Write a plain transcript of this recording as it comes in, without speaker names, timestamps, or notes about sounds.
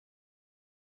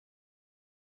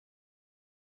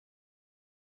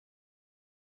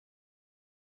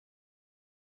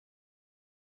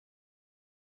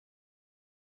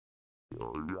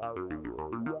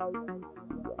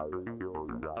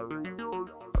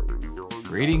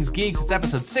Greetings, geeks. It's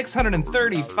episode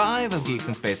 635 of Geeks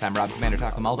in Space. I'm Rob Commander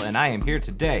Takamaldo, and I am here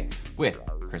today with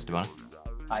Chris DeBona.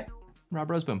 Hi. Rob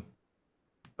Roseboom.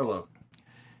 Hello.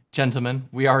 Gentlemen,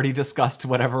 we already discussed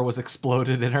whatever was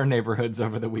exploded in our neighborhoods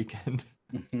over the weekend.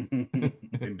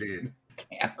 Indeed.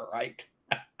 Tannerite.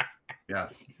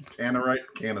 Yes. Tannerite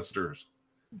canisters.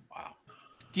 Wow.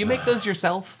 Do you make those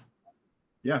yourself?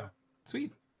 Yeah.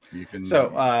 Sweet. You can, So,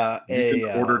 you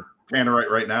can order Tannerite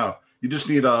right now. You just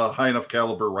need a high enough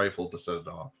caliber rifle to set it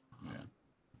off.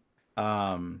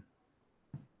 Yeah.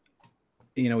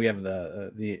 You know, we have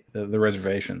the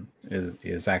reservation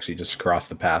is actually just across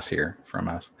the pass here from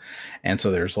us, and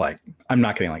so there's like, I'm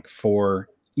not kidding, like 4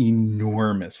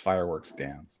 enormous fireworks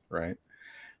stands, right,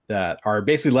 that are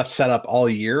basically left set up all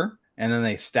year, and then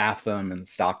they staff them and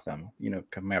stock them, you know,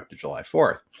 coming up to July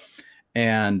 4th.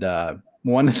 And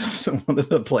one of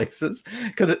the places,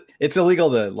 because it's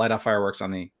illegal to light off fireworks on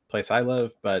the place I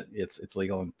live, but it's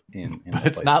legal in but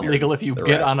it's not legal if you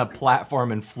get on a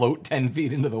platform and float 10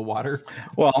 feet into the water.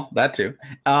 Well, that too.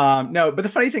 No, but the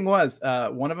funny thing was,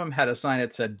 one of them had a sign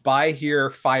that said "Buy here,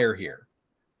 fire here,"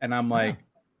 and I'm like,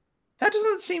 that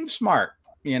doesn't seem smart.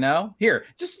 You know, here,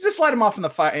 just light them off in the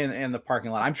fire in the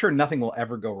parking lot. I'm sure nothing will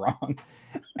ever go wrong.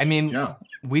 I mean,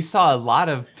 we saw a lot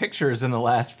of pictures in the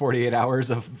last 48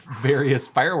 hours of various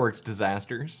fireworks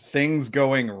disasters. Things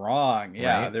going wrong.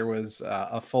 Yeah, right? There was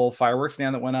a full fireworks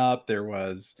stand that went up. There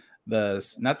was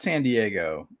not San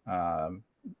Diego.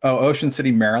 Ocean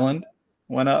City, Maryland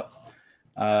went up.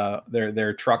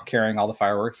 Their truck carrying all the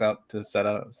fireworks out to set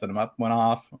them up went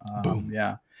off. Boom.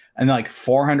 Yeah, and like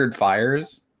 400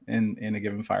 fires in a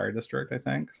given fire district, I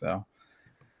think. So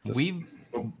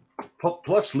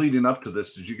plus leading up to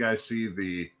this, did you guys see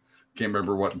can't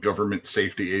remember what government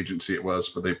safety agency it was,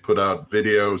 but they put out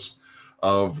videos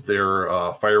of their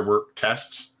firework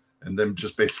tests and them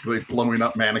just basically blowing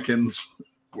up mannequins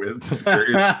with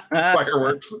various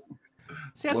fireworks.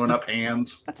 Blowing up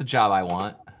hands. That's a job I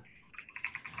want.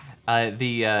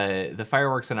 The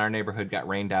fireworks in our neighborhood got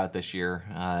rained out this year,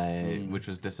 which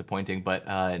was disappointing.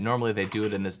 But normally they do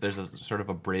it in this. There's a sort of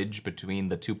a bridge between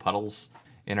the two puddles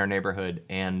in our neighborhood,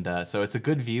 and so it's a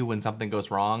good view when something goes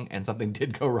wrong. And something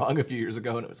did go wrong a few years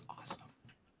ago, and it was awesome.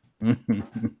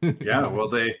 Yeah, well,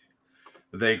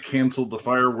 they canceled the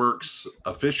fireworks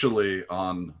officially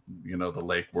on the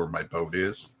lake where my boat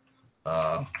is,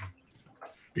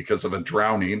 because of a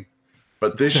drowning.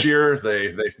 But this year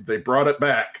they brought it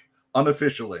back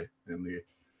unofficially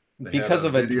because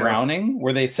of a drowning.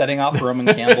 Were they setting off Roman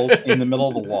candles in the middle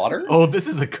of the water? Oh, this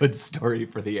is a good story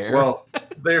for the air. Well,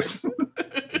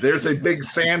 there's a big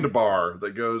sandbar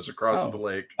that goes across the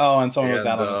lake. Oh, and someone was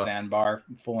out on the sandbar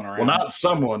fooling around. Well, not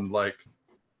someone, like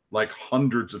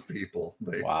hundreds of people.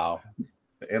 Wow.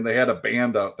 And they had a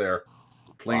band out there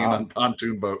playing on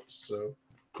pontoon boats. So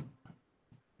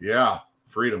yeah,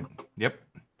 freedom. Yep.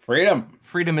 Freedom.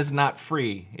 Freedom is not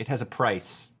free. It has a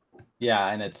price. Yeah,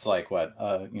 and it's like what,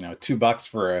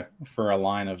 $2 for a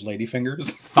line of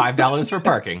ladyfingers. $5 for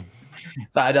parking.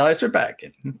 $5 for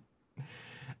parking.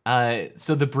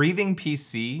 So the breathing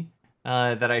PC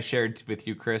that I shared with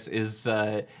you, Chris, is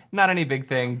not any big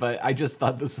thing, but I just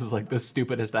thought this was like the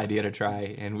stupidest idea to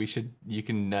try, and you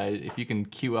can if you can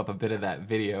queue up a bit of that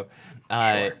video.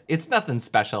 Sure. It's nothing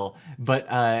special,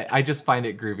 but I just find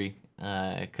it groovy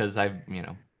because I've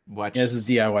watched. Yeah, this is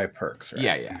DIY perks, right?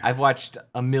 Yeah. I've watched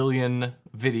a million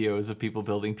videos of people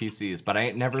building PCs, but I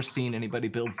ain't never seen anybody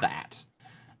build that.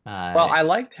 Well, I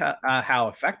liked how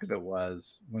effective it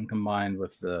was when combined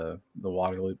with the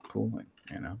water loop cooling.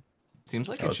 Seems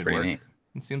like it should work. Neat.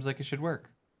 It seems like it should work.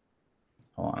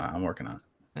 Hold on, I'm working on it.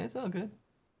 It's all good.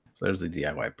 So there's the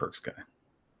DIY perks guy.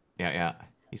 Yeah.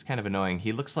 He's kind of annoying.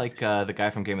 He looks like the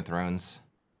guy from Game of Thrones.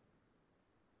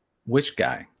 Which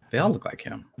guy? They all look like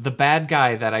him. The bad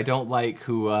guy that I don't like,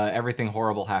 who everything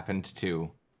horrible happened to.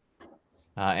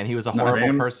 And he was a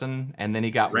horrible person, and then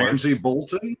he got Ramsay worse.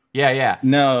 Bolton? Yeah.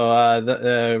 No,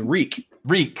 the Reek.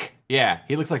 Reek. Yeah,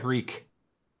 he looks like Reek.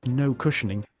 No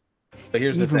cushioning. But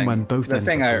here's the thing. The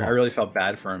thing I really felt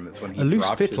bad for him is when he a loose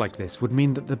fit like this would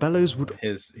mean that the bellows would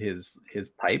his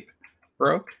pipe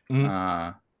broke.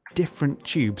 Different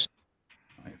tubes.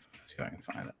 Let me see if I can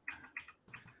find it.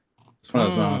 It's one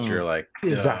of those moments you're like,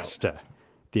 disaster.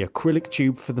 The acrylic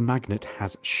tube for the magnet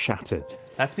has shattered.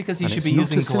 That's because he should be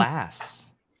using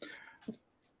glass.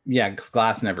 Yeah, because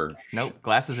glass never. Nope,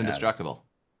 glass is indestructible.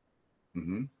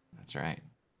 Mm-hmm. That's right.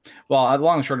 Well,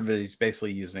 long and short of it, he's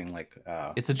basically using like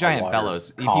it's a giant water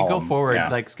bellows. If you column. go forward, Yeah.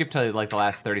 like skip to like the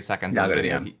last 30 seconds Yeah, of the go to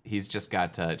the video, end. he's just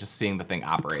got just seeing the thing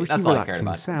operate. Pretty That's all I cared relaxing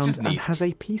about. It's sound just and neat. has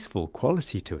a peaceful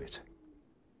quality to it.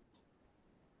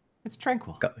 It's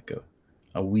tranquil. It's got like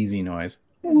a wheezy noise.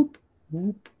 Whoop,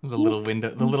 whoop. The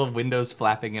little windows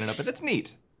flapping in and up, but it's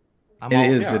neat. It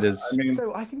is. It is. I mean,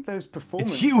 So I think those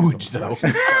performance. It's huge, though.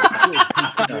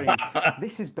 Considering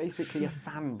this is basically a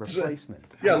fan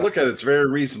replacement. yeah, look at it. It's very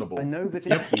reasonable. I know that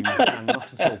it's huge and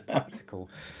not at all practical,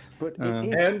 but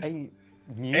it is a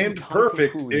new and type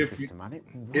perfect of cooling if- system, and it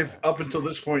If up until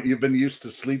this point you've been used to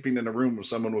sleeping in a room with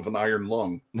someone with an iron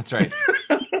lung, That's right.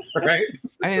 right?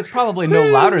 I mean, it's probably no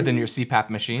louder than your CPAP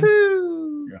machine.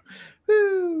 Woo. Yeah.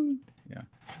 Woo. Yeah.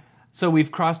 So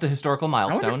we've crossed a historical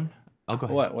milestone. Oh,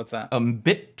 go ahead. What's that?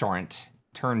 BitTorrent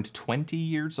turned 20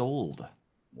 years old.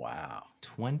 Wow.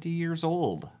 20 years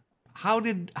old. How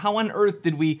on earth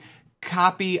did we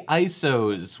copy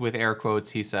ISOs with air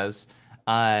quotes? He says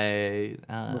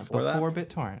before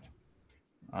BitTorrent.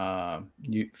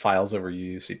 Files over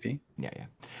UCP. Yeah.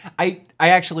 I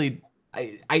actually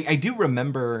do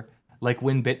remember like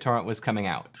when BitTorrent was coming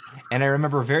out, and I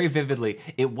remember very vividly.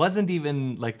 It wasn't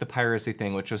even like the piracy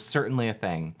thing, which was certainly a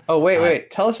thing. Oh wait!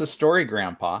 Tell us a story,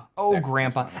 Grandpa. Oh,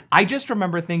 Grandpa. I just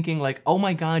remember thinking like, oh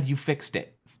my God, you fixed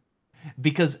it.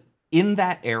 Because in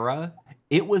that era,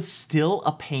 it was still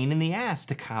a pain in the ass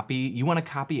to copy. You want to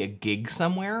copy a gig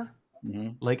somewhere? Mm-hmm.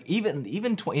 Like even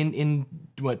in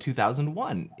what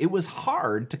 2001, it was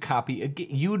hard to copy a gig.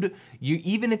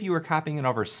 Even if you were copying it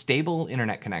over stable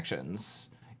internet connections,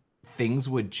 things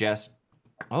would just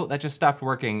that just stopped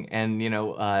working, and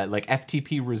like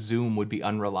FTP resume would be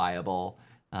unreliable.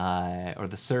 Or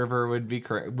the server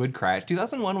would crash.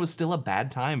 2001 was still a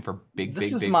bad time for big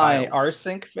This is big my files.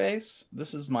 rsync face.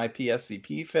 This is my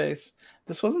PSCP face.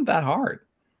 This wasn't that hard,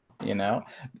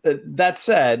 That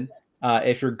said,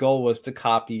 if your goal was to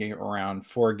copy around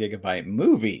 4 GB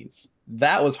movies,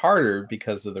 that was harder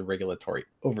because of the regulatory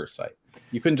oversight.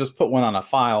 You couldn't just put one on a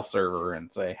file server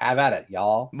and say, "Have at it,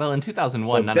 y'all." Well, in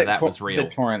 2001, none of that was real.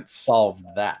 BitTorrent solved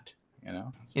that,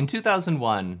 In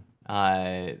 2001,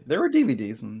 there were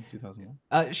DVDs in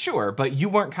 2001. Sure, but you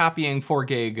weren't copying 4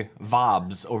 gig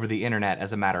VOBs over the internet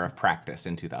as a matter of practice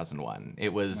in 2001.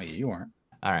 It was. Wait, you weren't.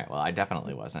 All right, well, I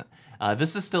definitely wasn't.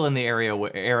 This is still in the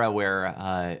era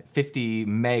where 50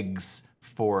 megs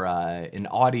for an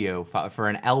audio for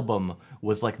an album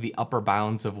was like the upper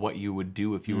bounds of what you would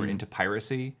do if you were into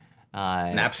piracy.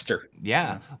 Napster.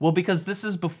 Yeah, well, because this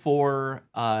is before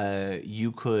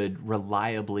you could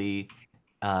reliably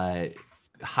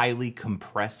highly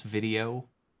compress video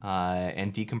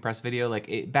and decompress video.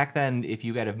 Like back then, if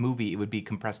you got a movie, it would be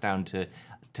compressed down to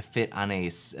fit on a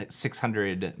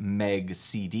 600 meg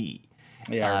CD.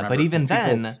 Yeah, but even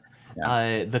then,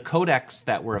 the codecs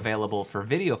that were available for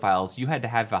video files, you had to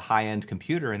have a high-end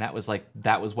computer, and that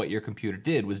was what your computer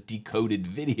did, was decoded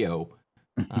video.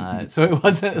 So it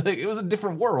wasn't it was a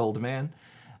different world, man.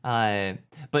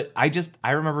 But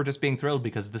I remember just being thrilled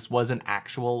because this was an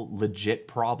actual legit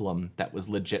problem that was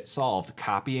legit solved.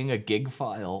 Copying a gig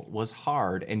file was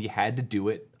hard, and you had to do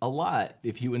it a lot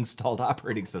if you installed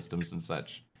operating systems and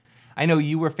such. I know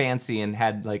you were fancy and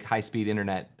had like high-speed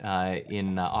internet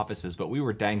in offices, but we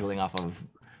were dangling off of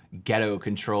ghetto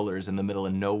controllers in the middle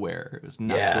of nowhere. It was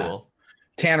not cool.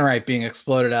 Tannerite being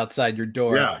exploded outside your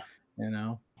door. Yeah.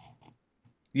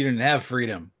 You didn't have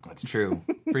freedom. That's true.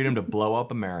 Freedom to blow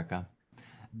up America.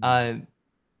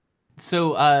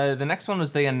 So the next one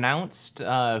was they announced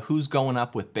who's going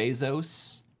up with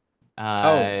Bezos.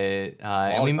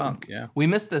 Wally Funk. Yeah, we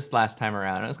missed this last time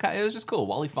around. It was just cool.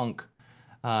 Wally Funk.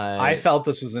 I felt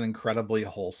this was an incredibly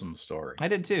wholesome story. I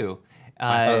did too.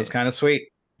 I thought it was kind of sweet.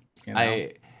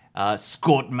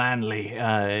 Scott Manley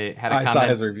had a comment. I saw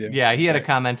his review. Yeah, he had a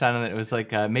comment on it. It was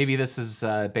like maybe this is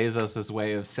Bezos'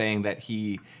 way of saying that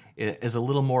he is a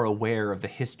little more aware of the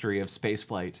history of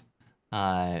spaceflight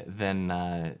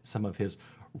than some of his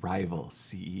rival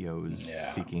CEOs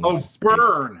seeking space.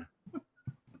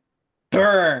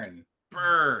 Burn!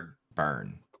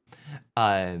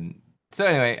 So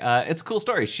anyway, it's a cool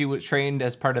story. She was trained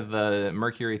as part of the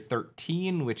Mercury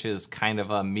 13, which is kind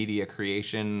of a media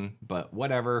creation, but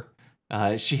whatever.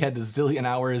 She had a zillion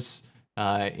hours.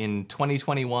 In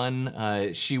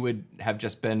 2021, she would have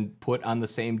just been put on the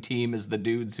same team as the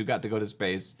dudes who got to go to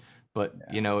space. But,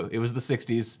 it was the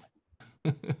 60s.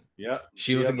 Yeah.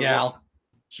 She was a gal.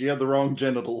 She had the wrong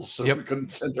genitals, so we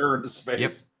couldn't send her into space.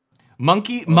 Yep.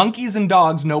 Monkeys and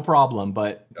dogs, no problem,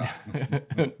 but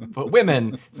but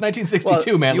women, it's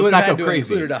 1962, man. Let's not go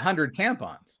crazy. You would have had to include 100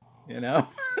 tampons,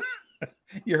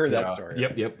 You heard that story.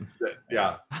 Yep, yep.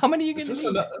 Yeah. How many are you Is going this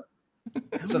to need?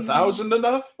 enough? Is 1,000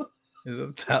 enough? Is it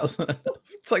 1,000?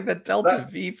 It's like the Delta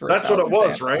V for That's what it 1,000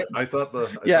 was, tampons. right? I thought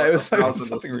it was 1,000 was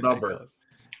something the number. ridiculous.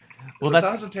 Well, Is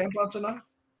that's 1,000 tampons enough?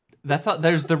 That's all,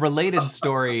 there's the related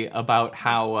story about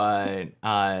how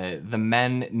the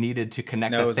men needed to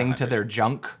connect No, it the was thing to 100. their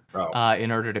junk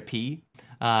in order to pee.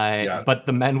 Yes. But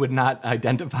the men would not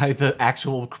identify the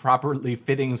actual properly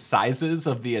fitting sizes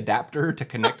of the adapter to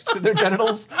connect to their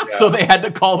genitals. So they had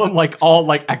to call them like all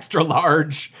like extra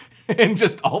large. And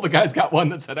just all the guys got one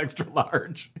that said extra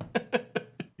large.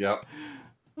 Yep.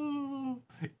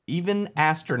 Even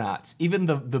astronauts, even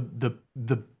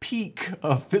the peak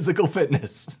of physical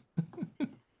fitness.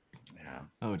 Yeah.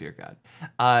 Oh dear God.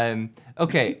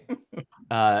 Okay,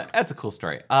 that's a cool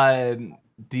story.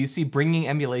 Do you see bringing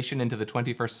emulation into the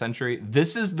 21st century?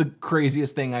 This is the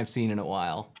craziest thing I've seen in a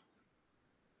while.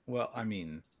 Well, I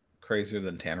mean, crazier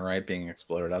than tannerite being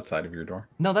exploded outside of your door.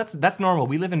 No, that's normal.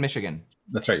 We live in Michigan.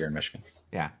 That's right. You're in Michigan.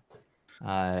 Yeah.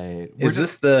 Is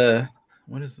this the?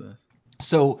 What is this?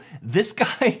 So this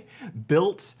guy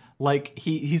built like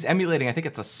he's emulating. I think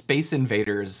it's a Space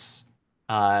Invaders,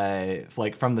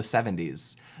 like from the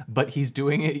 70s, but he's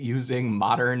doing it using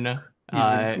modern.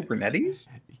 Kubernetes?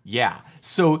 Yeah.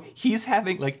 So he's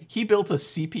having like he built a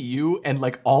CPU and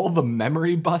like all the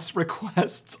memory bus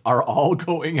requests are all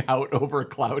going out over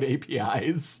cloud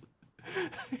APIs.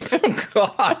 Oh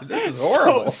God, this is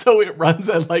horrible. So it runs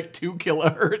at like 2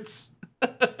 kilohertz.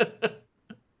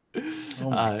 Oh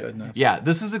my goodness. Yeah,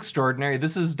 this is extraordinary.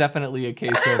 This is definitely a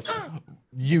case of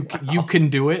you can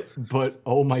do it, but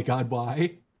oh my God,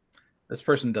 why? This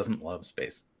person doesn't love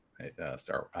space.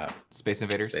 Space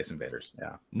Invaders? Space Invaders,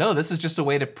 yeah. No, this is just a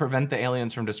way to prevent the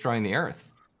aliens from destroying the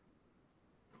Earth.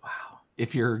 Wow.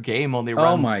 If your game only runs...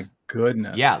 Oh my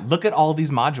goodness. Yeah, look at all these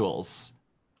modules.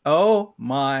 Oh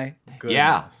my goodness.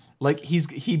 Yeah, like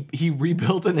he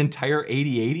rebuilt an entire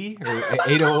 8080 or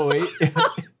 8008.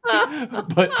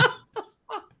 But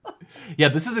yeah,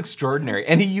 this is extraordinary.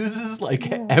 And he uses like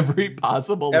every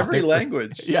possible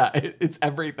language. Yeah, it's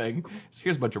everything. So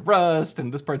here's a bunch of Rust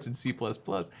and this part's in C++.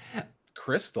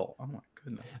 Crystal. Oh my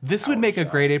goodness. This would make a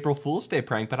great April Fool's Day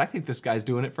prank, but I think this guy's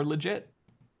doing it for legit.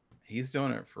 He's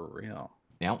doing it for real.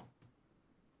 Yeah.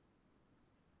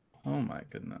 Oh my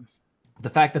goodness. The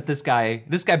fact that this guy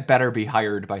better be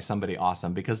hired by somebody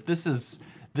awesome, because this is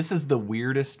the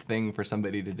weirdest thing for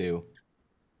somebody to do.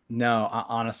 No,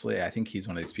 honestly, I think he's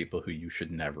one of these people who you should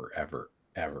never, ever,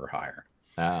 ever hire.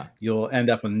 You'll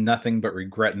end up with nothing but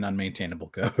regret and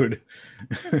unmaintainable code.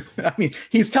 I mean,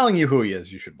 he's telling you who he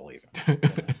is. You should believe him.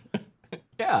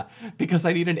 Yeah, because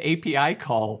I need an API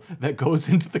call that goes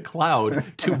into the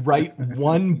cloud to write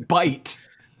 1 byte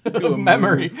of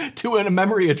memory to a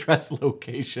memory address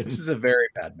location. This is a very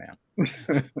bad man.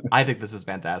 I think this is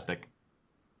fantastic.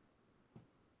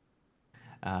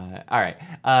 All right.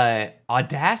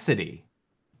 Audacity.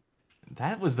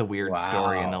 That was the weird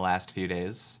story in the last few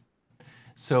days.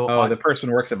 So the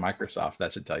person works at Microsoft.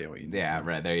 That should tell you what you need. Yeah,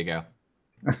 right. There you go.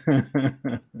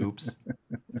 Oops.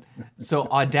 So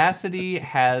Audacity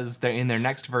has in their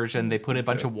next version, they put a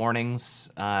bunch of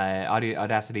warnings.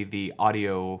 Audacity, the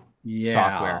audio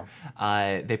software.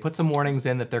 They put some warnings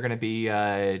in that they're going to be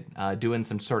doing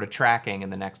some sort of tracking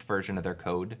in the next version of their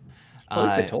code. At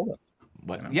least they told us.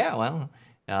 What? You know? Yeah, well,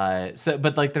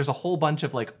 but like, there's a whole bunch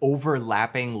of like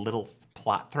overlapping little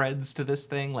plot threads to this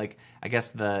thing. Like, I guess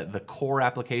the core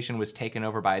application was taken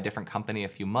over by a different company a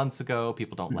few months ago.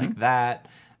 People don't like that.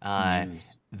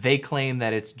 They claim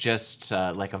that it's just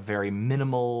like a very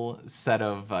minimal set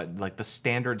of like the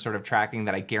standard sort of tracking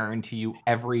that I guarantee you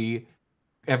every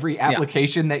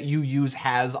application that you use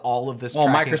has all of this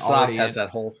tracking. Microsoft has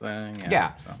that whole thing.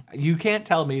 Yeah. So. You can't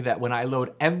tell me that when I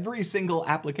load every single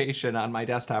application on my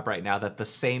desktop right now that the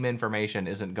same information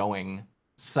isn't going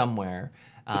somewhere.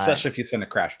 Especially if you send a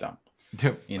crash dump.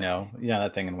 You know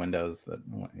that thing in Windows that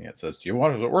it says, "Do you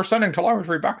want to? We're sending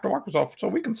telemetry back to Microsoft so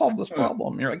we can solve this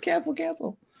problem." You're like,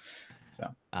 cancel. So,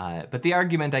 but the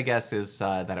argument, I guess, is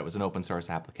that it was an open source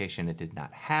application. It did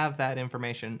not have that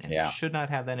information, and it should not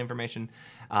have that information.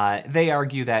 They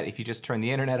argue that if you just turn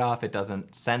the internet off, it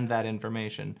doesn't send that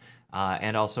information,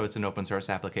 and also it's an open source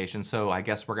application. So I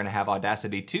guess we're going to have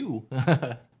Audacity too.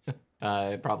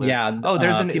 Probably. Yeah. Oh,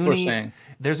 there's an Uni.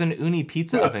 There's an Uni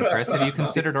pizza oven, Chris. Have you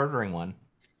considered ordering one?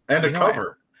 And a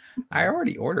cover. I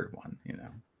already ordered one.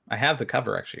 I have the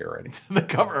cover actually already. The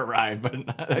cover arrived,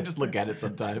 but I just look at it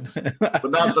sometimes. But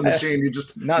not the machine. You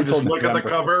just look at the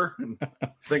cover and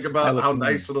think about how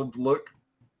nice it'll look.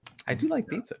 I do like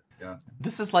pizza. Yeah.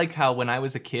 This is like how when I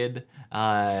was a kid,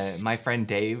 my friend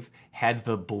Dave had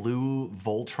the blue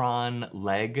Voltron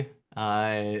leg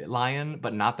lion,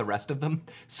 but not the rest of them.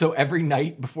 So every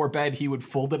night before bed, he would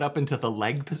fold it up into the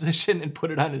leg position and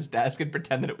put it on his desk and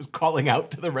pretend that it was calling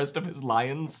out to the rest of his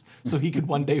lions so he could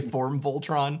one day form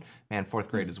Voltron. Man, 4th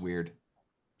grade is weird.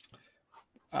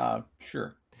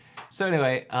 Sure. So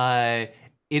anyway,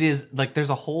 it is like there's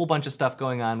a whole bunch of stuff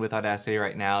going on with Audacity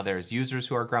right now. There's users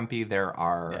who are grumpy. There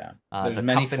are there's the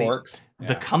many company, forks.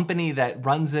 The company that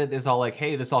runs it is all like,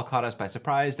 hey, this all caught us by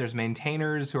surprise. There's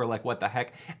maintainers who are like, what the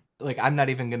heck? Like, I'm not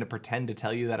even going to pretend to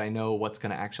tell you that I know what's going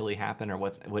to actually happen or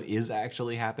what is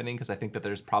actually happening, because I think that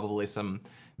there's probably some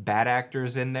bad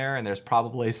actors in there, and there's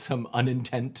probably some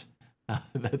unintent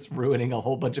that's ruining a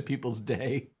whole bunch of people's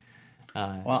day.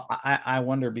 Well, I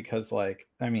wonder because, like,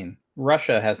 I mean,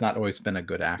 Russia has not always been a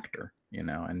good actor, you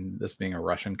know, and this being a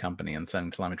Russian company and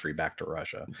sending telemetry back to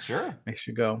Russia sure makes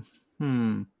you go,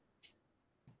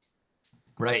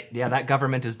 Right. Yeah, that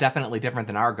government is definitely different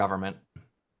than our government.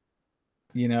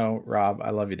 You know, Rob, I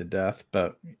love you to death,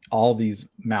 but all these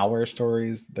malware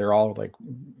stories, they're all like,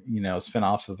 you know,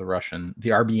 spin-offs of the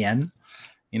RBN,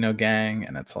 you know, gang.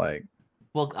 And it's like,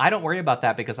 well, I don't worry about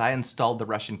that because I installed the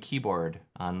Russian keyboard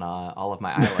on all of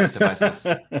my iOS devices.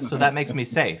 So that makes me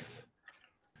safe.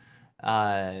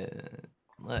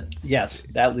 Yes,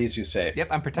 that leaves you safe. Yep,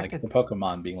 I'm protected. Like the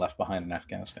Pokemon being left behind in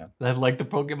Afghanistan. Like the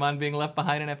Pokemon being left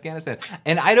behind in Afghanistan.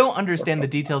 And I don't understand the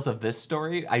details of this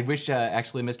story. I wish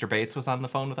actually Mr. Bates was on the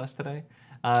phone with us today.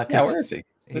 Yeah, where is he?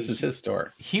 This is his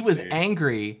story. He was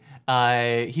angry.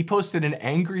 He posted an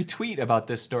angry tweet about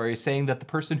this story saying that the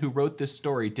person who wrote this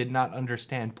story did not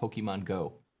understand Pokemon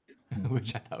Go,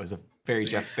 which I thought was a very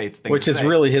Jeff Bates thing Which to is say.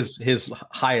 really his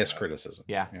highest criticism.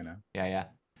 Yeah. You know? Yeah.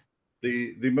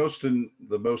 The most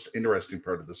interesting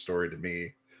part of the story to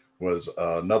me was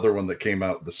another one that came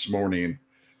out this morning,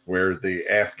 where the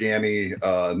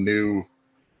Afghani new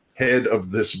head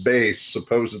of this base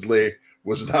supposedly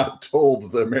was not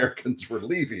told the Americans were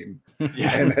leaving,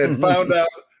 and had found out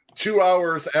 2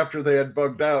 hours after they had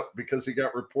bugged out because he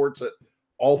got reports that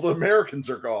all the Americans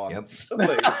are gone. Yep. So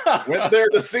they went there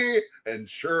to see, and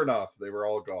sure enough, they were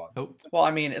all gone. Oh. Well,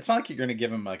 I mean, it's not like you're going to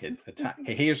give him like a time.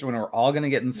 Hey, here's when we're all going to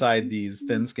get inside these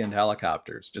thin-skinned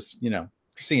helicopters. Just, you know,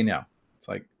 so you know. It's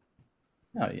like,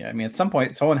 oh yeah. I mean, at some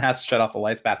point, someone has to shut off the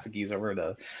lights, pass the keys over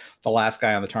to the last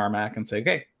guy on the tarmac, and say,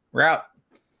 "Okay, we're out."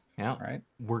 Yeah. Right.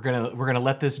 We're gonna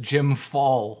let this gym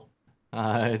fall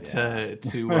to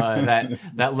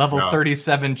that level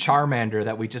 37 Charmander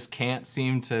that we just can't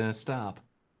seem to stop.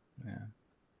 Yeah.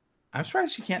 I'm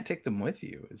surprised you can't take them with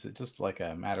you. Is it just like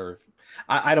a matter of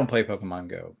I don't play Pokemon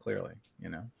Go, clearly, you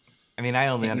know. I mean, I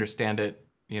only understand it,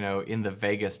 you know, in the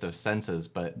vaguest of senses,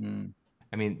 but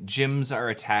I mean, gyms are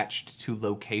attached to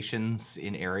locations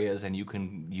in areas, and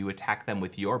you attack them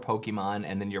with your Pokemon,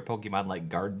 and then your Pokemon like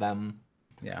guard them.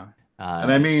 Yeah.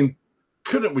 And I mean,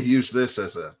 couldn't we use this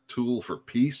as a tool for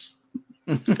peace?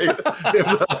 If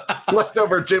the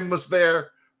leftover gym was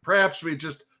there, perhaps we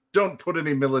just don't put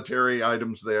any military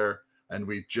items there, and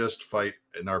we just fight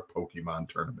in our Pokemon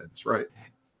tournaments, right?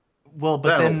 Well, but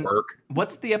that'll then work.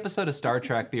 What's the episode of Star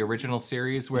Trek, the original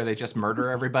series, where they just murder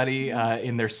everybody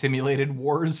in their simulated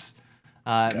wars?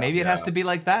 Maybe it has to be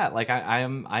like that. Like I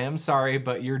am sorry,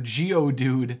 but your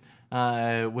Geodude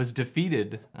was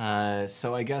defeated.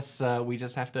 So I guess we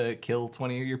just have to kill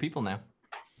 20 of your people now.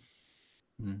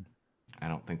 I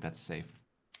don't think that's safe.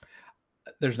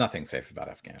 There's nothing safe about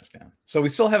Afghanistan. So we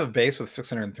still have a base with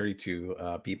 632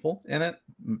 people in it.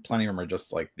 Plenty of them are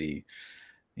just like the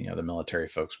military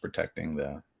folks protecting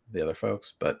the other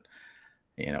folks. But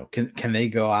you know, can they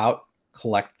go out,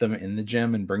 collect them in the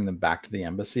gym, and bring them back to the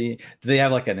embassy? Do they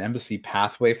have like an embassy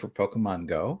pathway for Pokemon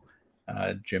Go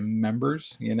gym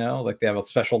members? You know, like they have a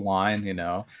special line.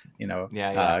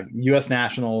 US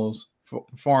nationals,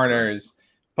 foreigners,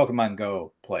 Pokemon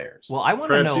Go players. Well, I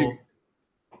want to know.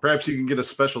 Perhaps you can get a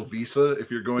special visa if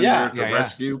you're going there to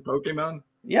rescue Pokemon.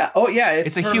 Yeah. Oh, yeah.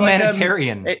 It's a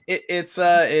humanitarian. It's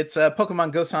a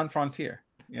Pokemon Go Sans Frontier.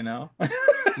 You know.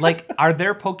 Like, are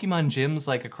there Pokemon gyms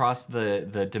like across the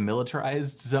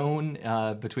demilitarized zone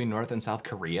between North and South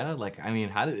Korea? Like, I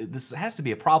mean, this has to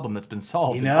be a problem that's been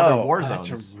solved in other war zones.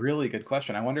 That's a really good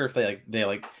question. I wonder if they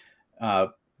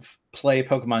play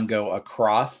Pokemon Go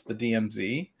across the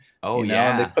DMZ. Oh,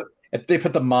 yeah. They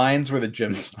put the mines where the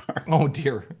gyms are. Oh,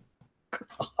 dear.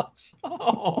 Gosh.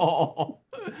 Oh,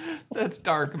 that's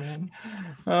dark, man.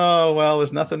 Oh, well,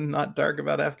 there's nothing not dark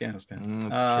about Afghanistan.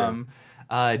 That's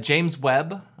true. James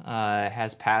Webb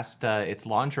has passed its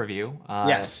launch review.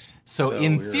 Yes. So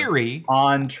in theory,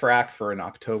 on track for an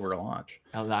October launch.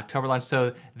 An October launch.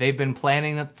 So they've been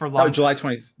planning it for launch. Oh,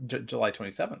 July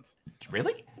 27th.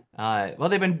 Really? Well,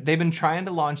 they've been trying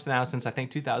to launch now since I think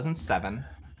 2007.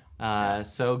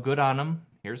 So good on them.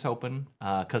 Here's hoping.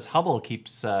 Because Hubble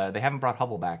keeps... they haven't brought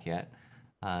Hubble back yet.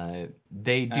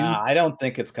 They do... I don't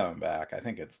think it's coming back. I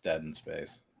think it's dead in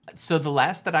space. So the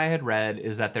last that I had read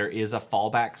is that there is a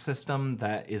fallback system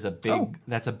that is a big...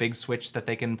 That's a big switch that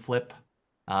they can flip.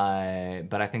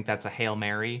 But I think that's a Hail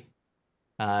Mary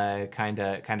kind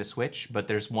of switch. But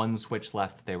there's one switch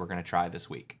left that they were going to try this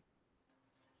week.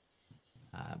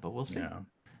 But we'll see. Yeah.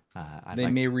 They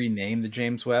may rename the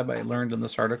James Webb, I learned in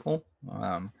this article,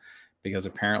 because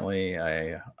apparently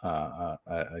a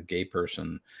gay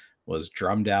person was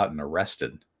drummed out and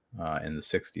arrested in the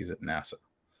 60s at NASA.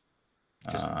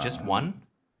 Just one?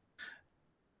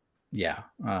 Yeah.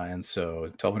 And so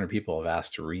 1,200 people have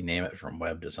asked to rename it from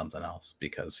Webb to something else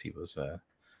because he was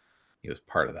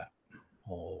part of that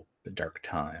whole dark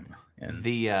time in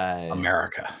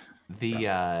America.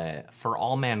 The For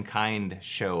All Mankind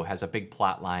show has a big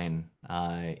plot line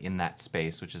in that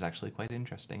space, which is actually quite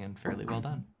interesting and fairly well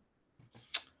done.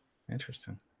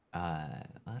 Interesting.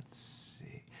 Let's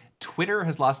see. Twitter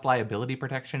has lost liability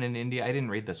protection in India. I didn't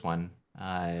read this one.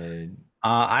 I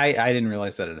didn't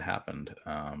realize that it happened.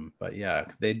 But yeah,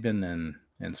 they'd been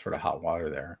in sort of hot water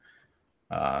there.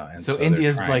 And so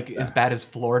India's like as bad as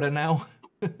Florida now.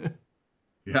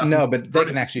 Yeah. No, but they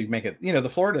can actually make it. The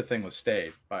Florida thing was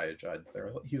stayed by a judge.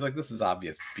 He's like, this is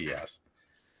obvious BS.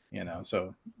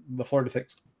 So the Florida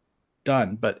thing's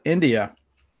done, but India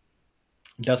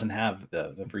doesn't have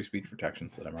the free speech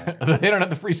protections that America. They don't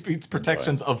have the free speech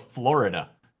protections of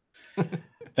Florida.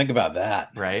 Think about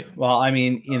that, right? Well, I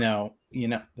mean,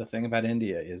 the thing about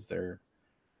India is they're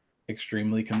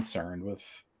extremely concerned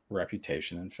with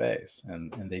reputation and face,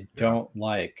 and they don't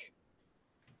like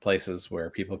places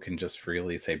where people can just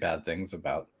freely say bad things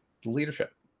about the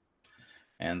leadership.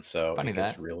 And so it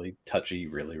gets really touchy,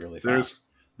 really, really fast.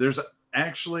 There's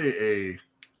actually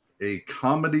a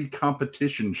comedy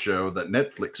competition show that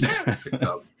Netflix picked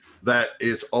up that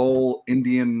is all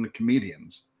Indian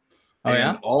comedians. Oh,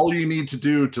 and all you need to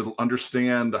do to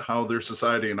understand how their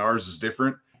society and ours is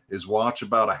different is watch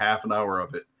about a half an hour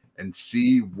of it and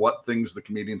see what things the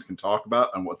comedians can talk about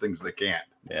and what things they can't.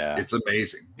 Yeah. It's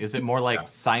amazing. Is it more like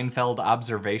Seinfeld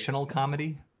observational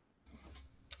comedy?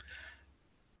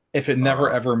 If it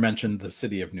never ever mentioned the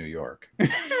city of New York.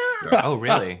 Oh,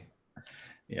 really?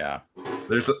 Yeah.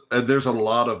 There's a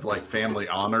lot of like family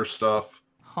honor stuff.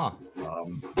 Huh.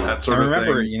 That sort of thing.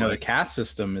 Remember, the caste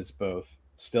system is both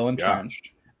still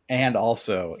entrenched and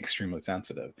also extremely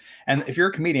sensitive. And if you're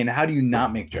a comedian, how do you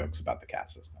not make jokes about the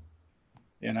caste system?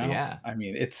 Yeah. I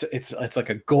mean, it's like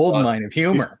a gold mine of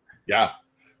humor. Yeah.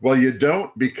 Well, you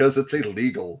don't because it's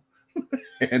illegal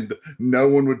and no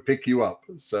one would pick you up.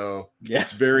 So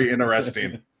it's very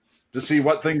interesting to see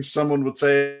what things someone would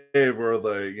say where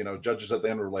the, judges at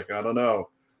the end were like, I don't know.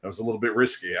 That was a little bit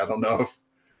risky. I don't know if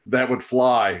that would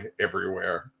fly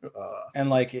everywhere.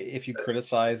 And like, if you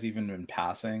criticize even in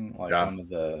passing, like one of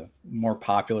the more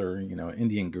popular,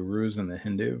 Indian gurus in the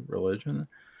Hindu religion.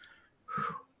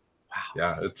 Wow.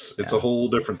 Yeah. It's a whole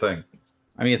different thing.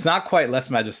 I mean, it's not quite lèse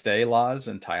majesté laws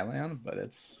in Thailand, but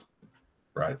it's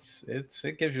right.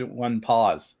 It gives you one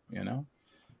pause,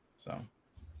 So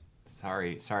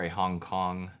sorry, Hong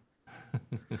Kong.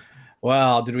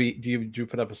 Well, did you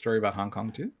put up a story about Hong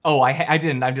Kong too? Oh, I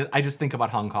didn't. I just think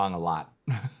about Hong Kong a lot.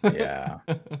 Yeah.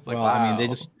 It's like, well, wow. I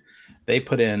mean, they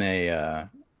put in a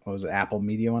what was it, Apple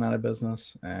Media went out of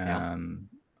business, and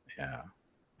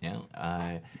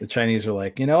the Chinese are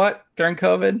like, you know what? During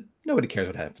COVID, nobody cares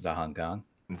what happens to Hong Kong.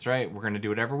 That's right. We're gonna do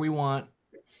whatever we want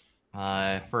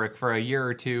for a year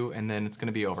or two, and then it's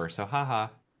gonna be over. So, haha.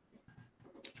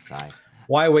 Sigh.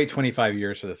 Why wait 25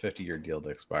 years for the 50-year deal to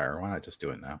expire? Why not just do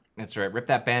it now? That's right. Rip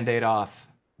that Band-Aid off.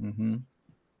 Mm-hmm.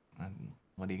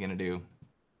 What are you gonna do?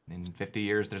 In 50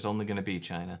 years, there's only gonna be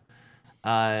China.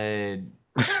 I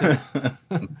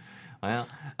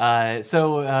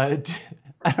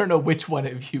don't know which one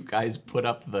of you guys put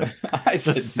up the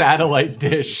satellite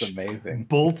dish amazing.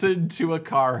 Bolted to a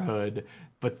car hood,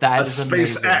 but that is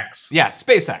amazing. SpaceX. Yeah,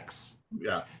 SpaceX.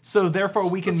 Yeah. So therefore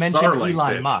we can mention Starlink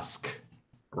Elon dish. Musk.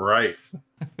 Right.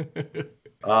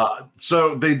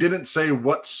 So they didn't say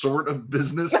what sort of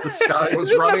business this guy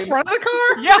was running. In the front of the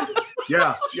car?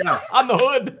 Yeah. On the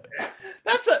hood.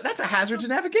 That's a hazard to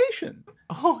navigation.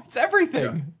 Oh, it's everything.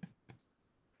 Yeah.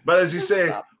 But as you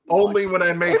say, only when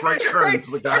I make right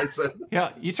turns, the guy said.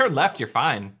 Yeah, you turn left, you're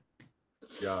fine.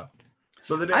 Yeah.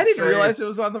 So I didn't realize it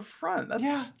was on the front.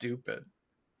 That's stupid.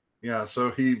 Yeah,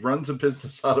 so he runs a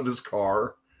business out of his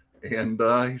car, and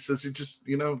he says he just,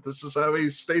 this is how he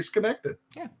stays connected.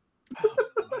 Yeah.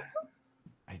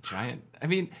 I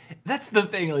mean, that's the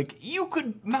thing. Like, you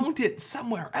could mount it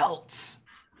somewhere else.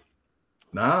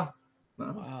 No.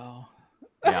 Wow.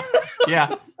 Yeah.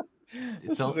 Yeah.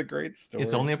 This is a great story.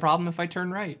 It's only a problem if I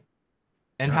turn right.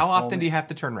 And Yeah, how often do you have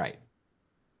to turn right?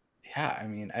 Yeah, I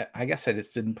mean, I guess I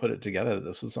just didn't put it together.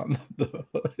 This was on the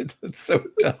it's so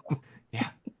dumb. Yeah.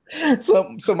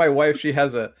 So my wife, she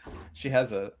has a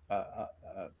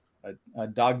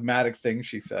dogmatic thing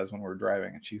she says when we're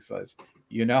driving, and she says,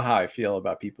 "You know how I feel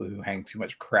about people who hang too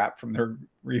much crap from their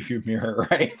rearview mirror,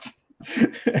 right?"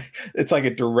 It's like a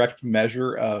direct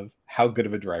measure of how good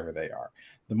of a driver they are.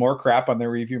 The more crap on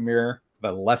their rearview mirror,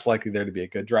 the less likely they're to be a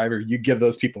good driver. You give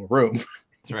those people room.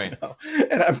 That's right. You know?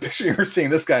 And I'm picturing her seeing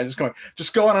this guy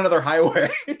just go on another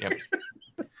highway. Yep.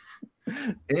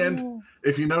 And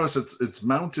if you notice, it's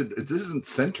mounted. It isn't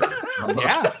centered.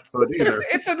 Yeah. Either.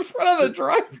 It's in front of the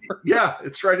driver. Yeah,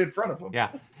 it's right in front of him.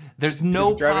 Yeah. There's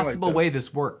no driving possible like way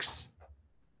this works.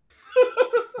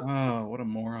 Oh, what a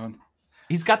moron.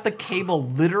 He's got the cable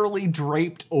literally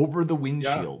draped over the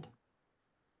windshield.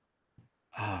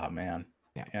 Oh, man.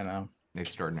 Yeah. You know,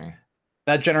 Extraordinary.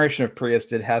 that generation of Prius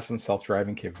did have some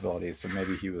self-driving capabilities, so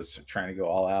maybe he was trying to go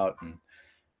all out and,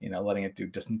 you know, letting it do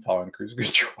distant following cruise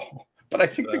control. But I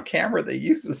think the camera they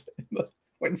use is in the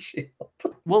windshield.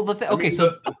 Well, the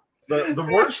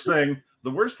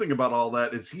worst thing about all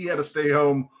that is he had to stay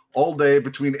home all day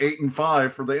between 8 and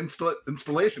 5 for the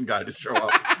installation guy to show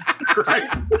up. Right?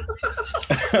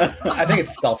 I think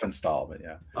it's self-install, but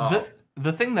yeah.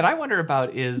 The thing that I wonder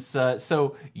about is,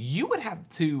 so you would have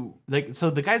to, so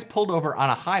the guy's pulled over on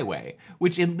a highway,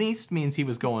 which at least means he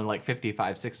was going like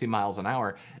 55, 60 miles an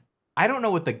hour. I don't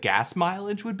know what the gas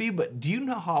mileage would be, but do you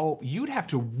know how you'd have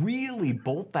to really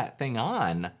bolt that thing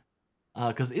on?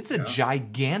 Because it's a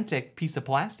gigantic piece of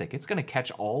plastic. It's going to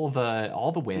catch all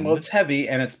the wind. Well, it's heavy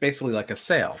and it's basically like a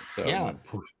sail. So yeah.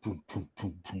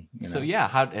 So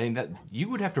yeah, you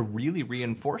would have to really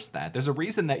reinforce that. There's a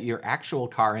reason that your actual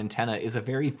car antenna is a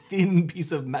very thin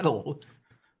piece of metal.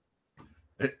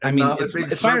 I mean, it's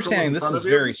my understanding this is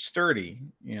very sturdy,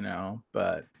 you know,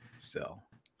 but still.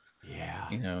 Yeah.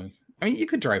 You know, I mean, you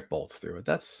could drive bolts through it.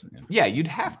 That's yeah, you'd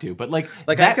have to, but like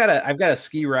I've got a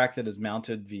ski rack that is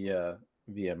mounted via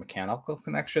mechanical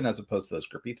connection as opposed to those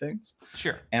grippy things.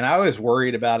 Sure. And I was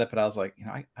worried about it, but I was like, you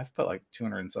know, I've put like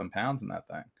 200 and some pounds in that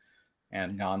thing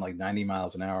and gone like 90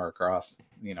 miles an hour across,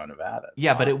 you know, Nevada.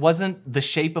 Yeah, but it wasn't the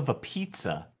shape of a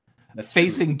pizza. That's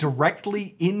facing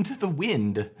directly into the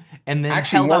wind and then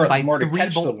held on by 3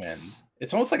 bolts.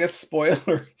 It's almost like a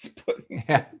spoiler. It's putting.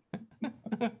 Yeah.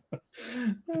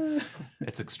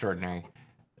 It's extraordinary.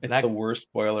 It's the worst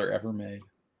spoiler ever made.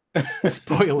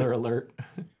 Spoiler alert.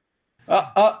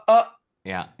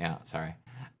 Yeah, sorry.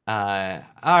 All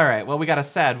right, well, we got a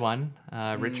sad one.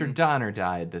 Richard Donner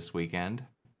died this weekend.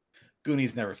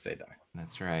 Goonies never say die.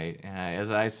 That's right.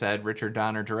 As I said, Richard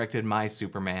Donner directed my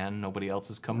Superman. Nobody else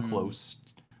has come close.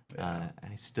 Yeah.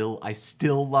 I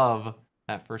still love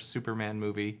that first Superman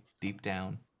movie deep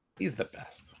down. He's the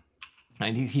best.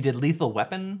 And he did Lethal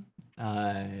Weapon.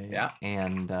 Yeah.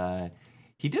 And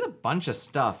he did a bunch of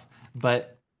stuff.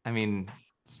 But, I mean,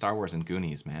 Star Wars and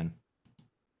Goonies, man.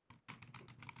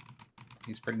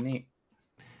 He's pretty neat.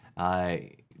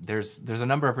 There's a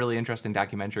number of really interesting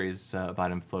documentaries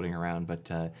about him floating around. But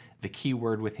the key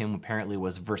word with him apparently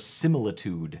was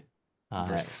verisimilitude.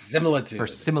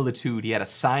 Verisimilitude. He had a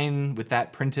sign with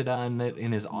that printed on it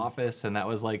in his office. And that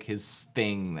was like his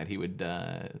thing that he would,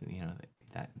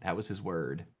 that was his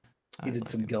word. He did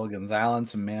some Gilligan's Island,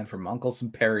 some Man from U.N.C.L.E.,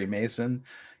 some Perry Mason.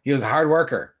 He was a hard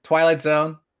worker. Twilight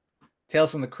Zone,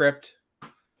 Tales from the Crypt.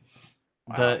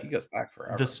 Wow, he goes back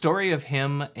forever. The story of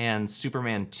him and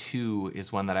Superman 2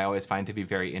 is one that I always find to be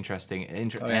very interesting.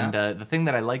 And the thing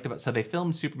that I liked about, so they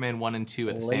filmed Superman 1 and 2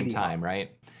 at the same time,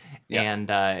 right? Yeah.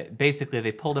 And basically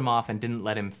they pulled him off and didn't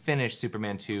let him finish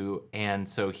Superman 2. And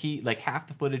so he, like, half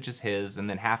the footage is his and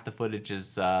then half the footage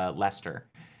is Lester.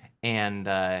 And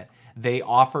they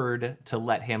offered to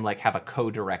let him like have a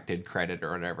co-directed credit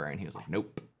or whatever, and he was like,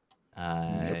 "Nope.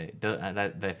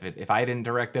 If I didn't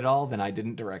direct it all, then I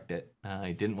didn't direct it."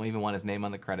 He didn't even want his name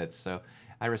on the credits, so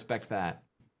I respect that.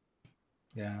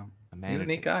 Yeah, he's a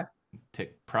neat guy. Took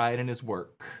pride in his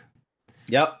work.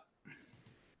 Yep.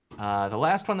 The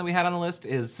last one that we had on the list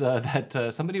is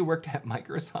that somebody who worked at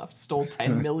Microsoft stole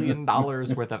 $10 million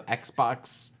worth of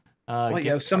Xbox. Well,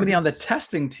 you have somebody on the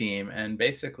testing team, and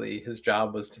basically his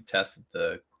job was to test that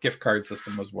the gift card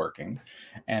system was working.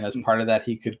 And as part of that,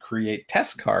 he could create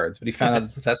test cards, but he found out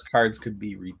that the test cards could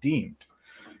be redeemed.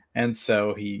 And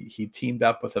so he teamed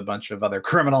up with a bunch of other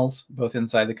criminals, both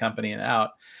inside the company and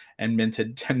out, and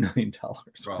minted $10 million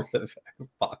worth of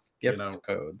Xbox gift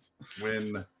codes.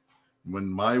 When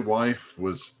my wife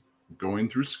was going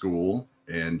through school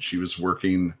and she was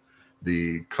working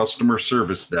the customer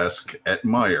service desk at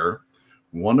Meyer.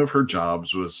 One of her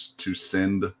jobs was to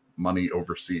send money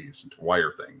overseas and to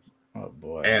wire things. Oh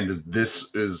boy. And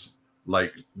this is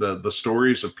like the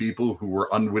stories of people who were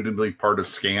unwittingly part of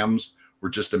scams were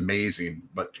just amazing.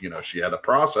 But, you know, she had to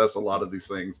process a lot of these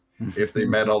things if they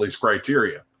met all these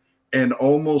criteria. And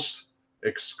almost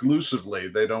exclusively,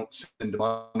 they don't send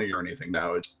money or anything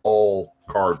now. It's all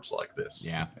cards like this.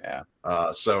 Yeah.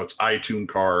 So it's iTunes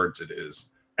cards. It is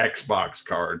Xbox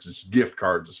cards. It's gift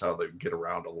cards is how they get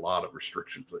around a lot of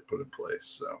restrictions they put in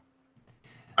place. So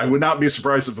I would not be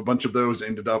surprised if a bunch of those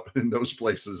ended up in those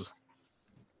places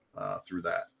through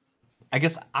that. I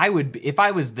guess I would, if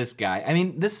I was this guy. I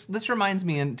mean, this reminds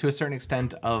me, to a certain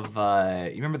extent, of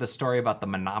you remember the story about the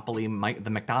Monopoly, the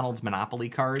McDonald's Monopoly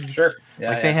cards? Sure.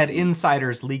 Yeah, they had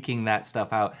insiders leaking that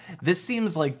stuff out. This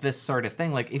seems like this sort of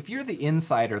thing. Like, if you're the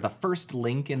insider, the first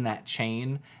link in that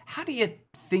chain, how do you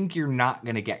think you're not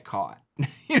going to get caught?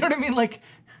 You know what I mean? Like,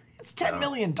 it's $10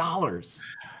 million.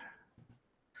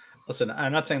 Listen,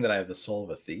 I'm not saying that I have the soul of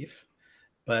a thief,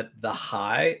 but the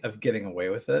high of getting away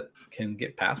with it can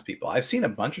get past people. I've seen a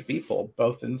bunch of people,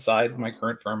 both inside my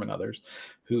current firm and others,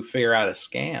 who figure out a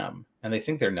scam and they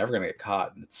think they're never going to get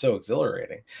caught. And it's so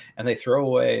exhilarating. And they throw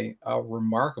away a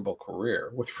remarkable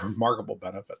career with remarkable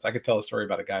benefits. I could tell a story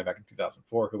about a guy back in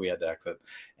 2004 who we had to exit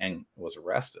and was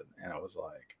arrested. And I was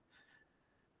like,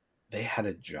 they had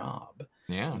a job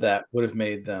that would have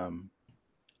made them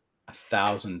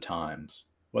 1,000 times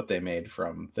what they made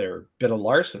from their bit of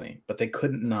larceny, but they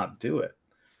couldn't not do it,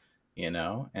 you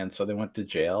know? And so they went to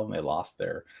jail and they lost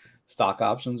their stock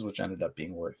options, which ended up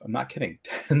being worth, I'm not kidding,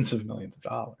 tens of millions of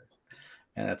dollars.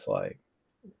 And it's like,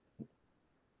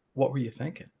 what were you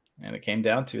thinking? And it came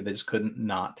down to, they just couldn't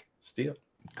not steal.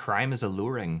 Crime is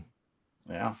alluring.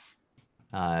 Yeah.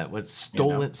 What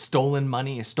stolen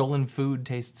money, stolen food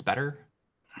tastes better?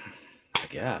 I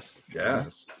guess.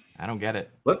 Yes. I don't get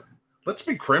it. Let's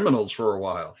be criminals for a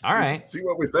while. All right. See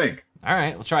what we think. All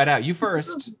right, we'll try it out. You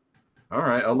first. All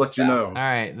right, I'll let you know. All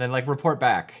right, then like report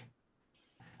back.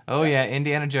 Oh yeah,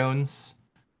 Indiana Jones.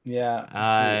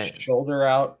 Yeah. Shoulder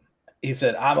out. He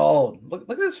said, "I'm old." Look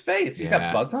at his face. He's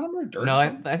got bugs on him or dirt. No,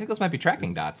 I think those might be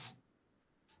tracking dots.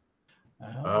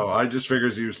 Oh, I just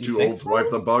figured he was too old to wipe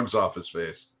the bugs off his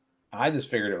face. I just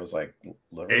figured it was like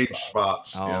liver age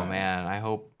spots. Oh man, I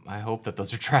hope that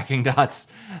those are tracking dots.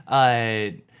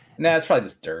 No, it's probably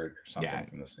just dirt or something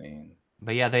in the scene.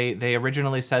 But yeah, they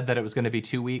originally said that it was going to be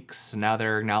 2 weeks. Now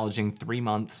they're acknowledging 3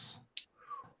 months.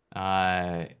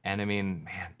 And I mean,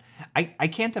 man, I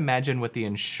can't imagine what the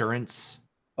insurance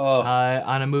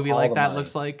on a movie like that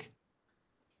looks like.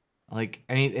 Like,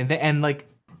 I mean, and like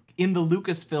in the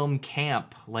Lucasfilm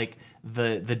camp, like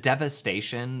the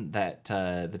devastation that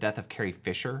the death of Carrie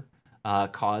Fisher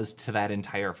caused to that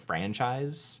entire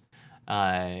franchise,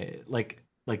 like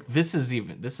this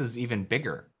is even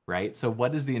bigger, right? So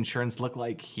what does the insurance look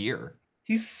like here?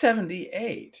 He's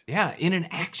 78. Yeah, in an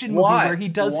action movie where he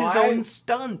does his own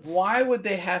stunts. Why would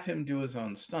they have him do his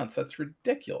own stunts? That's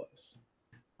ridiculous.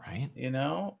 Right? You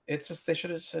know, it's just they should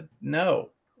have said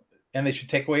no. And they should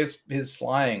take away his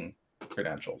flying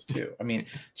credentials too. I mean,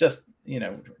 just, you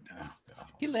know,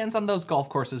 he lands on those golf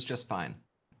courses just fine.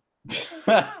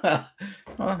 Well,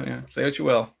 yeah, say what you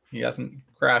will. He hasn't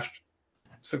crashed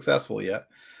successfully yet.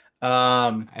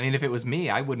 I mean, if it was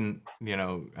me, I wouldn't,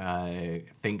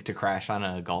 think to crash on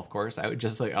a golf course. I would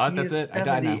just like, oh, that's it. I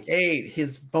died now. 78.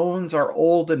 His bones are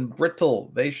old and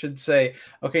brittle. They should say,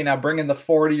 okay, now bring in the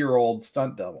 40-year-old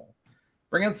stunt double.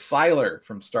 Bring in Siler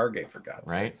from Stargate, for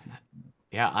God's sakes.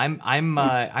 Yeah,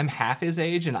 I'm half his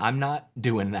age, and I'm not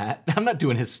doing that. I'm not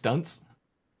doing his stunts.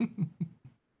 It's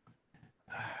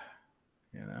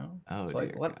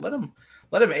like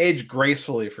let him age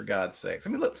gracefully, for God's sakes. I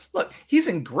mean, look, he's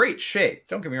in great shape.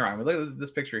 Don't get me wrong. I mean, look at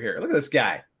this picture here. Look at this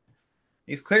guy.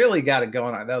 He's clearly got it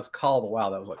going on. That was Call of the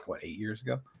Wild. That was like, what, 8 years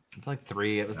ago? It's like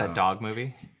 3. It was that dog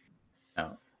movie.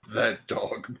 No. That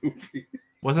dog movie.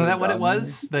 Wasn't that what it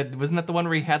was? Wasn't that the one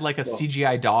where he had like a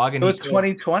CGI dog? And it was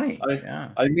 2020.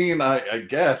 I mean, I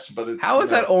guess, but it's, how is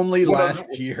that only last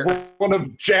year? One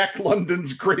of Jack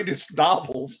London's greatest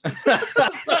novels.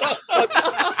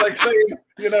 It's like saying,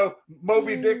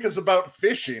 Moby Dick is about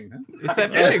fishing. It's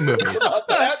that fishing movie. It's about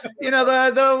that.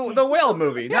 The whale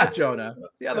movie, not Jonah.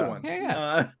 The other one.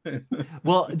 Yeah.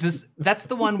 Well, that's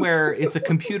the one where it's a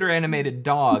computer animated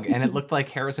dog, and it looked like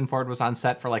Harrison Ford was on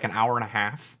set for like an hour and a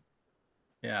half.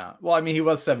 Yeah. Well, I mean, he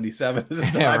was 77 at the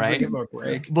time, yeah, right? so give him a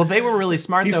break. Well, they were really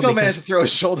smart, he though. He still managed to throw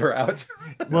his shoulder out.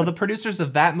 Well, the producers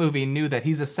of that movie knew that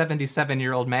he's a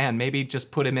 77-year-old man. Maybe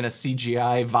just put him in a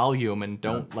CGI volume and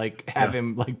don't have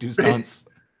him do stunts.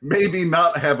 maybe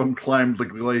not have them climb the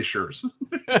glaciers.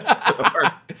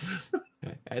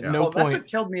 At Yeah. no Well, that's point. what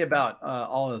killed me about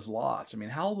All Is Lost. I mean,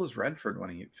 how old was Redford when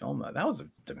he filmed that? That was a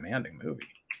demanding movie.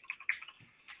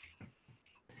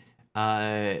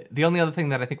 The only other thing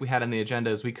that I think we had on the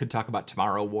agenda is we could talk about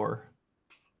Tomorrow War.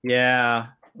 Yeah,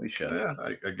 we should. Yeah,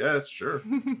 I guess, sure.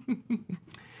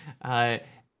 I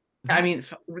mean,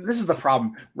 this is the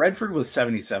problem. Redford was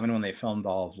 77 when they filmed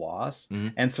All Is Lost.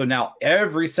 Mhm. And so now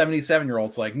every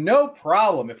 77-year-old's like, no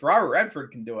problem. If Robert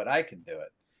Redford can do it, I can do it.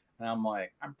 And I'm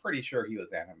like, I'm pretty sure he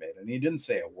was animated. And he didn't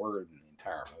say a word in the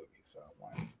entire movie. So,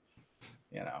 like,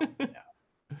 yeah.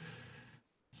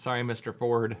 Sorry, Mr.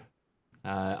 Ford.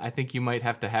 I think you might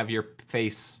have to have your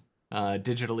face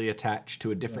digitally attached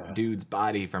to a different dude's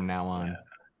body from now on.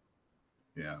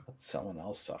 Yeah. Let someone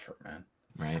else suffer, man.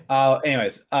 Right.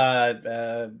 Anyways,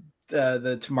 the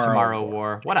Tomorrow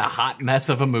War. What a hot mess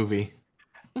of a movie.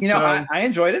 You know, I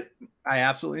enjoyed it. I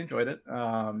absolutely enjoyed it.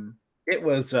 It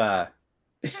was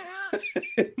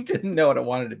didn't know what it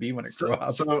wanted to be when it grew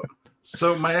up.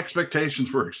 So my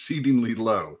expectations were exceedingly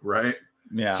low, right?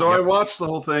 Yeah. So I watched the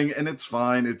whole thing, and it's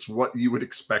fine. It's what you would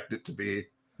expect it to be.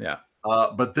 Yeah.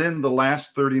 But then the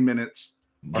last 30 minutes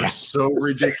are so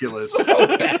ridiculous So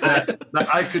bad. that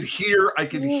I could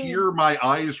hear my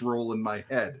eyes roll in my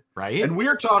head. Right. And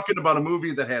we're talking about a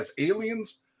movie that has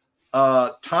aliens,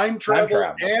 time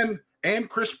travel. And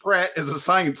Chris Pratt as a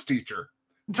science teacher.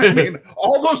 I mean,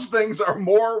 all those things are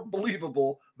more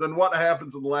believable than what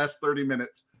happens in the last 30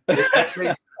 minutes. It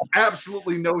makes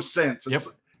absolutely no sense.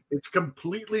 It's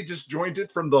completely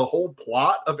disjointed from the whole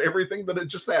plot of everything that had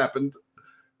just happened.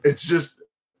 It's just...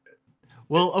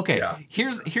 Well, okay. Yeah.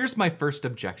 Here's my first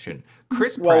objection.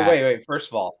 Chris Pratt. Well, wait. First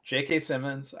of all, J.K.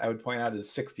 Simmons, I would point out, is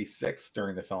 66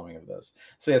 during the filming of this.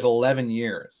 So he has 11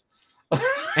 years.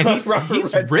 And he's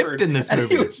ripped in this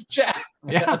movie. He was jacked.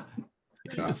 Yeah.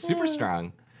 He was super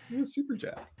strong. He was super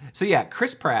jacked. So yeah,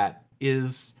 Chris Pratt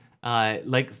is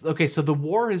so the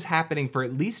war is happening for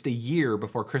at least a year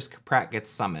before Chris Pratt gets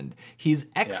summoned. He's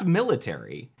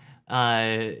ex-military,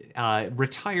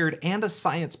 retired, and a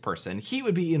science person. He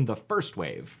would be in the first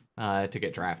wave to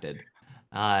get drafted.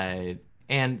 And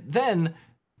then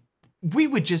we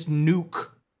would just nuke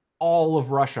all of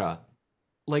Russia.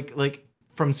 Like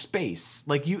from space.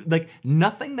 Like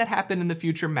nothing that happened in the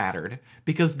future mattered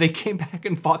because they came back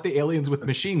and fought the aliens with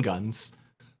machine guns.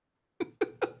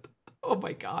 Oh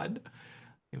my God.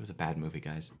 It was a bad movie,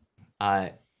 guys.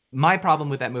 My problem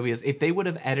with that movie is if they would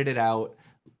have edited out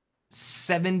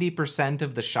 70%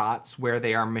 of the shots where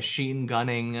they are machine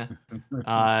gunning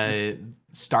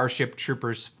Starship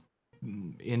Troopers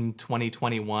in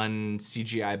 2021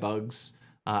 CGI bugs,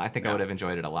 I think I would have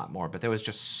enjoyed it a lot more. But there was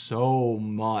just so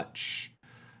much.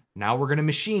 Now we're going to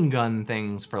machine gun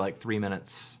things for like 3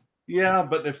 minutes. Yeah,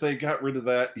 but if they got rid of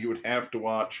that, you would have to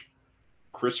watch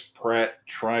Chris Pratt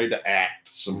try to act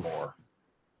some more.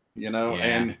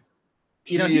 And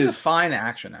he's a fine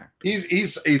action actor.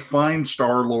 He's a fine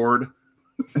Star-Lord.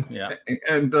 Yeah.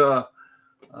 And but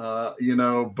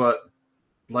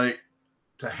like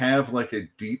to have like a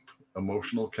deep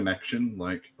emotional connection,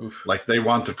 like they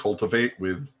want to cultivate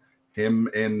with him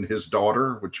and his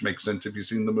daughter, which makes sense if you've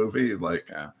seen the movie.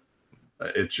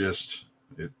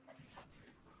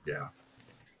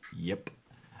 Yep.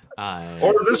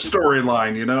 Or this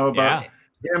storyline, about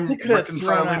him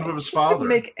reconciling with his father. It didn't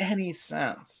make any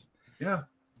sense. Yeah.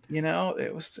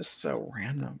 It was just so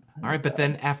random. All right, but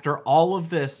then after all of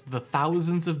this, the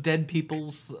thousands of dead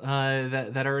peoples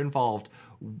that are involved,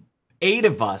 8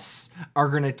 of us are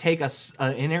going to take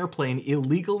an airplane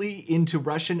illegally into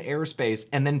Russian airspace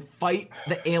and then fight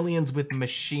the aliens with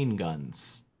machine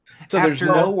guns. So there's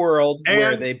no world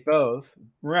where they both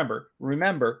remember.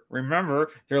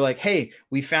 They're like, hey,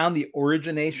 we found the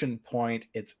origination point.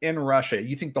 It's in Russia.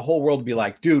 You think the whole world would be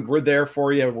like, dude, we're there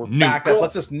for you. We're back up.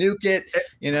 Let's just nuke it,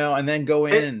 and then go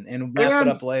in and wrap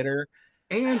it up later.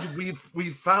 And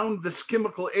we've found this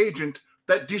chemical agent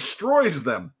that destroys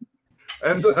them.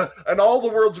 And all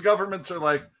the world's governments are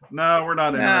like, no, we're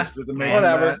not interested in making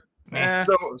that.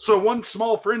 So one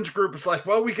small fringe group is like,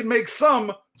 well, we can make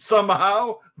some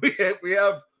somehow. We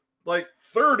have like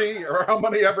 30 or how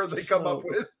many ever they come up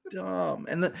with. Dumb.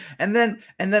 And then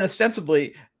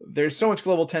ostensibly there's so much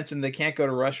global tension they can't go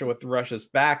to Russia with Russia's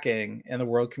backing and the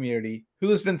world community, who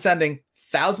has been sending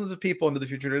thousands of people into the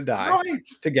future to die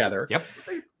together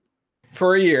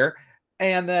for a year.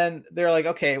 And then they're like,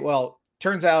 okay, well,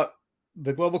 turns out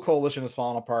the global coalition has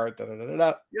fallen apart.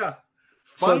 Yeah.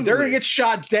 So they're going to get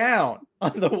shot down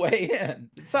on the way in.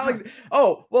 It's not like,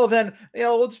 oh, well then,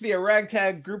 we'll just be a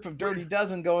ragtag group of dirty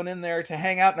dozen going in there to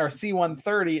hang out in our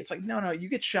C-130. It's like, no, you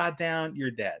get shot down,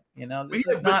 you're dead. This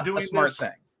is not a smart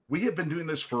thing. We have been doing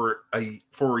this for a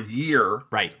year.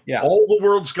 Right. Yeah. All the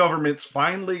world's governments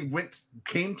finally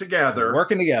came together.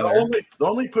 Working together. The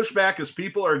only pushback is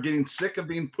people are getting sick of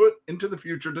being put into the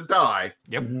future to die.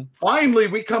 Yep. Mm-hmm. Finally,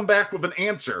 we come back with an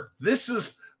answer. This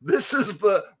is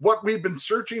what we've been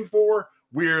searching for.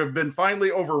 We have been finally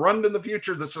overrun in the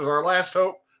future. This is our last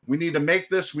hope. We need to make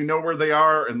this. We know where they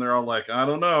are. And they're all like, I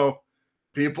don't know.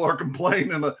 People are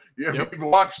complaining. People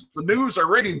watch the news,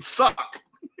 our ratings suck.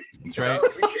 That's right.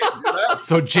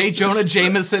 So J. Jonah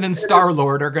Jameson and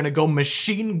Star-Lord are going to go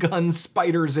machine gun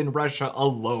spiders in Russia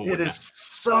alone. It is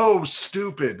so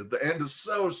stupid. The end is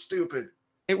so stupid.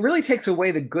 It really takes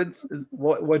away the good,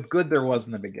 what good there was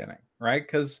in the beginning, right?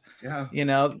 Because,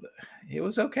 it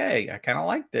was okay. I kind of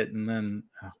liked it. And then,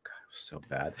 oh, God, it was so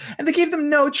bad. And they gave them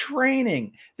no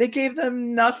training. They gave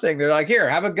them nothing. They're like, here,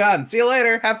 have a gun. See you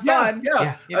later. Have fun.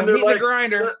 Yeah. And they're like, the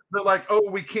grinder. They're like, oh,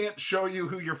 we can't show you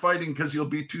who you're fighting because you'll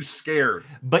be too scared.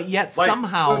 But yet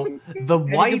somehow the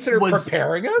wife was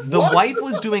preparing us. The wife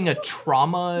was doing a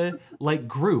trauma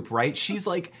group, right? She's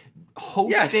like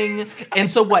hosting, and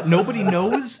so what? Nobody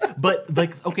knows, but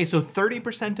okay, so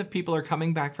 30% of people are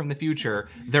coming back from the future.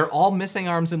 They're all missing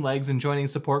arms and legs and joining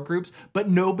support groups, but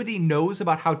nobody knows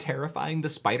about how terrifying the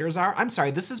spiders are. I'm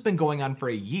sorry, this has been going on for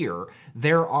a year.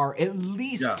 There are at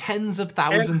least tens of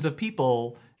thousands of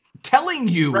people telling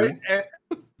you. Right?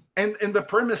 And the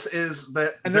premise is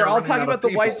that, and they're all talking about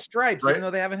the White Stripes, right? Even though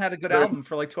they haven't had a good album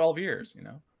for 12 years.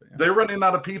 They're running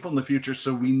out of people in the future,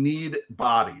 so we need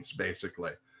bodies,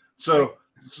 basically. So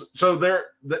they're,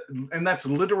 and that's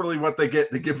literally what they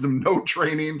get. They give them no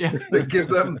training. Yeah. They give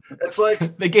them, it's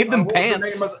like they gave them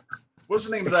pants. What's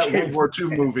the name of that World War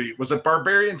II movie? Was it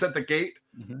Barbarians at the Gate,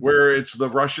 where it's the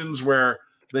Russians where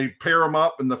they pair them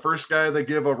up, and the first guy they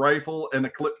give a rifle and a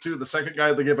clip to, the second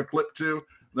guy they give a clip to. And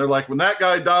they're like, when that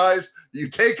guy dies, you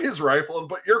take his rifle and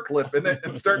put your clip in it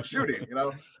and start shooting.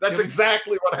 That's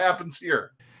exactly what happens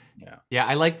here. Yeah,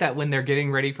 I like that when they're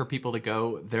getting ready for people to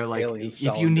go, they're like, if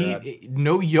you need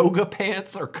no yoga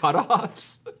pants or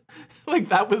cutoffs,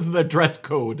 that was the dress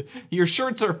code. Your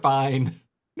shirts are fine.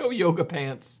 No yoga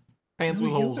pants. Pants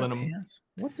with holes in them.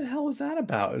 What the hell is that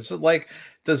about? Is it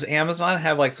does Amazon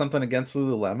have something against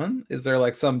Lululemon? Is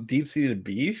there some deep-seated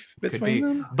beef between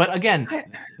them? But again,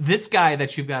 this guy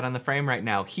that you've got on the frame right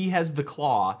now, he has the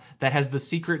claw that has the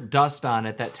secret dust on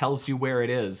it that tells you where it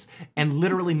is, and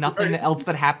literally nothing else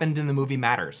that happened in the movie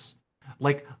matters.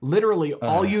 Literally,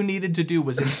 all you needed to do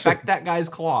was inspect that guy's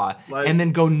claw and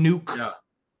then go nuke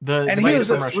the. And he was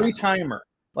a three-timer.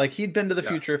 He'd been to the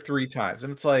future 3 times,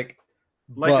 and it's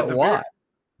but why?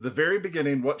 The very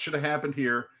beginning, what should have happened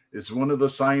here is one of the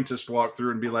scientists walk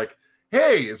through and be like,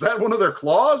 "Hey, is that one of their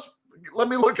claws? Let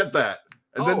me look at that."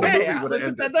 And then the movie would have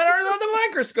ended. That are on the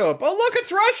microscope. Oh, look,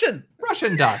 it's Russian.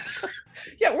 Russian dust.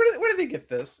 Yeah, where did they get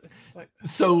this? It's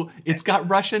so it's got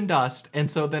Russian dust,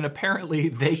 and so then apparently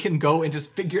they can go and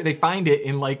just they find it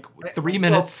in 3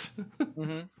 minutes.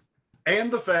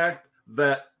 And the fact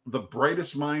that the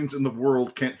brightest minds in the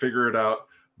world can't figure it out,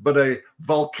 but a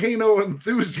volcano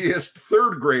enthusiast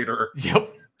 3rd grader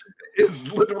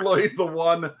is literally the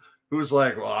one who's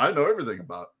like, well, I know everything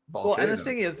about volcanoes. Well, and the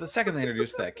thing is, the second they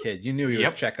introduced that kid, you knew he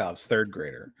was Chekhov's 3rd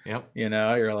grader. Yep. You're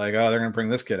like, oh, they're going to bring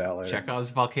this kid out later.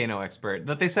 Chekhov's volcano expert.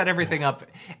 But they set everything up.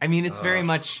 I mean, it's very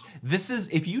much,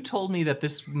 if you told me that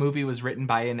this movie was written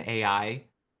by an AI,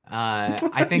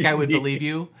 I think I would believe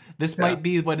you. This might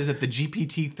be, the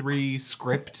GPT-3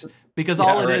 script. Because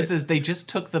all it is they just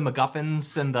took the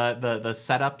MacGuffins and the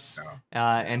setups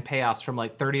and payoffs from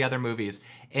 30 other movies.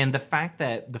 And the fact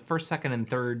that the first, second, and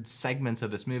third segments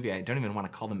of this movie, I don't even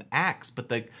want to call them acts, but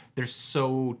they're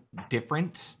so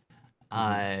different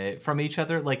from each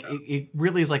other. It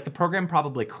really is the program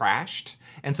probably crashed.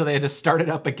 And so they had to start it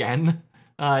up again.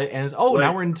 Now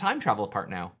we're in the time travel part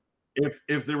now.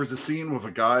 If there was a scene with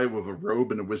a guy with a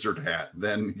robe and a wizard hat,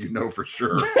 then for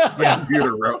sure the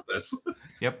computer wrote this.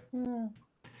 Yep.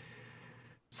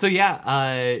 So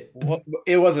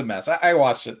it was a mess. I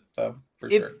watched it though.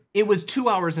 Sure. It was 2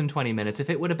 hours and 20 minutes. If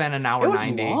it would have been an hour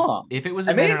 90, long. If it was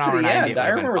an hour 90, I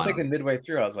remember thinking midway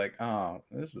through, I was like, oh,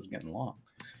 this is getting long.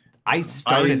 I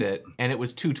started it and it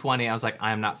was 2:20. I was like,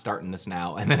 I'm not starting this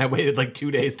now. And then I waited 2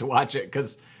 days to watch it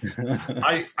because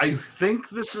I think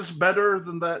this is better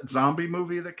than that zombie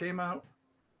movie that came out.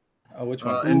 Oh, which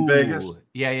one? In Vegas.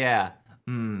 Yeah.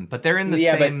 But they're in the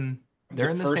same. They're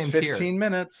in the same tier. 15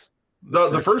 minutes.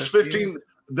 The first 15.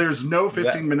 there's no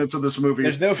 15 minutes of this movie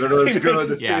There's no that are as 15 good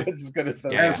minutes Yeah. as good as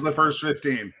those. as the first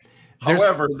 15.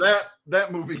 However,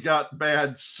 that movie got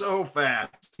bad so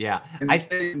fast. Yeah. And it's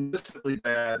consistently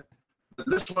bad. But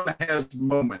this one has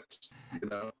moments, you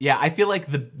know. Yeah, I feel like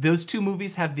those two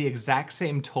movies have the exact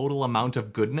same total amount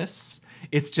of goodness.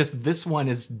 It's just this one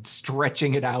is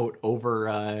stretching it out over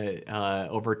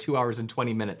 2 hours and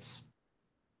 20 minutes.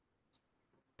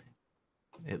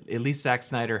 At least Zack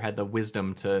Snyder had the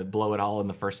wisdom to blow it all in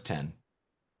the first 10.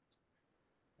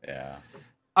 Yeah.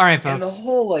 All right, And the folks.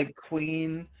 whole like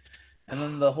Queen, and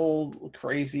then the whole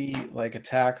crazy like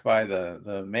attack by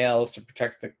the males to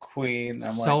protect the Queen. I'm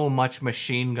So much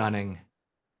machine gunning.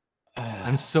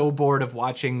 I'm so bored of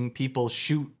watching people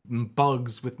shoot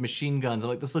bugs with machine guns. I'm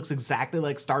like, this looks exactly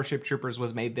like Starship Troopers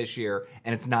was made this year,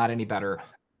 and it's not any better.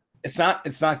 It's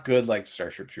not good like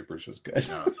Starship Troopers was good.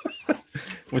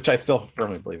 Which I still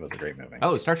firmly believe was a great movie.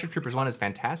 Oh, Starship Troopers 1 is a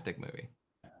fantastic movie.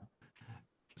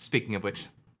 Speaking of which,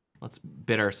 let's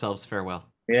bid ourselves farewell.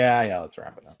 Yeah, let's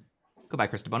wrap it up. Goodbye,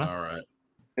 Chris DeBona. All right.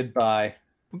 Goodbye.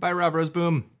 Goodbye, Rob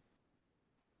Roseboom.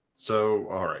 So,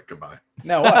 all right, goodbye.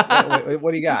 No, what?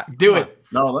 What do you got? Do Come it.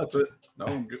 No, that's it. No,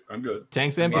 I'm good. I'm good.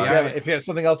 Tank's on. empty. If All you, have, right. if you have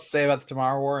something else to say about the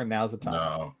Tomorrow War, and now's the time.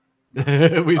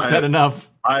 No, We've said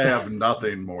enough. I have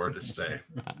nothing more to say.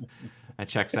 That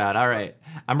checks out. All right.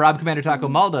 I'm Rob Commander Taco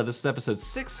Malda. This is episode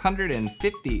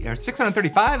 650 or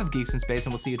 635 of Geeks in Space,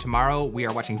 and we'll see you tomorrow. We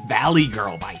are watching Valley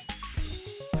Girl. Bye.